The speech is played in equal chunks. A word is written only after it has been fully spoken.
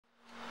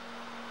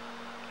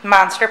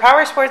Monster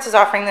Powersports is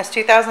offering this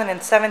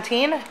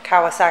 2017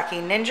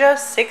 Kawasaki Ninja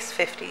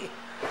 650.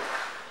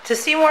 To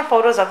see more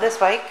photos of this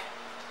bike,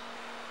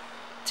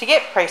 to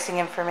get pricing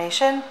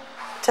information,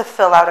 to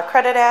fill out a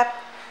credit app,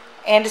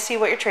 and to see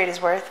what your trade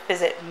is worth,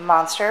 visit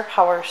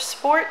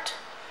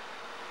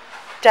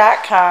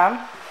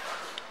monsterpowersport.com.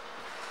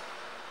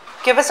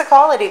 Give us a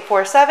call at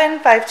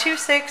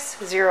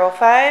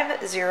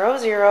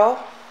 847-526-0500,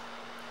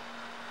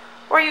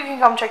 or you can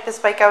come check this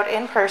bike out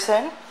in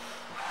person.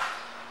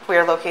 We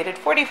are located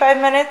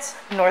 45 minutes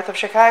north of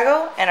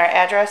Chicago, and our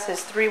address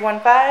is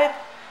 315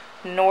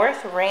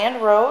 North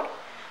Rand Road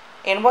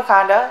in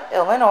Wauconda,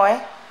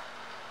 Illinois.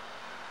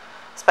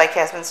 This bike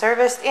has been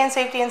serviced and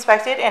safety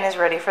inspected and is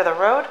ready for the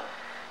road.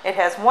 It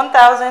has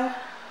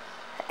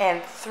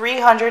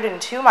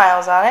 1,302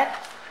 miles on it.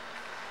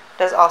 It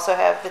does also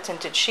have the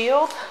tinted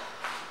shield.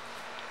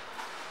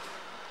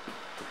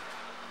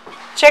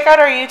 Check out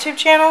our YouTube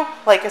channel,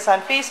 like us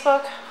on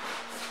Facebook,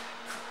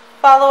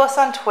 follow us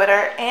on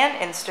Twitter and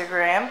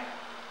Instagram.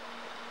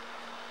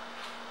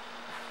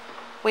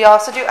 We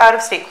also do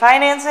out-of-state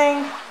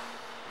financing,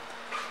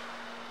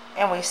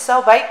 and we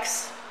sell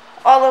bikes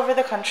all over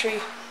the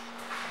country.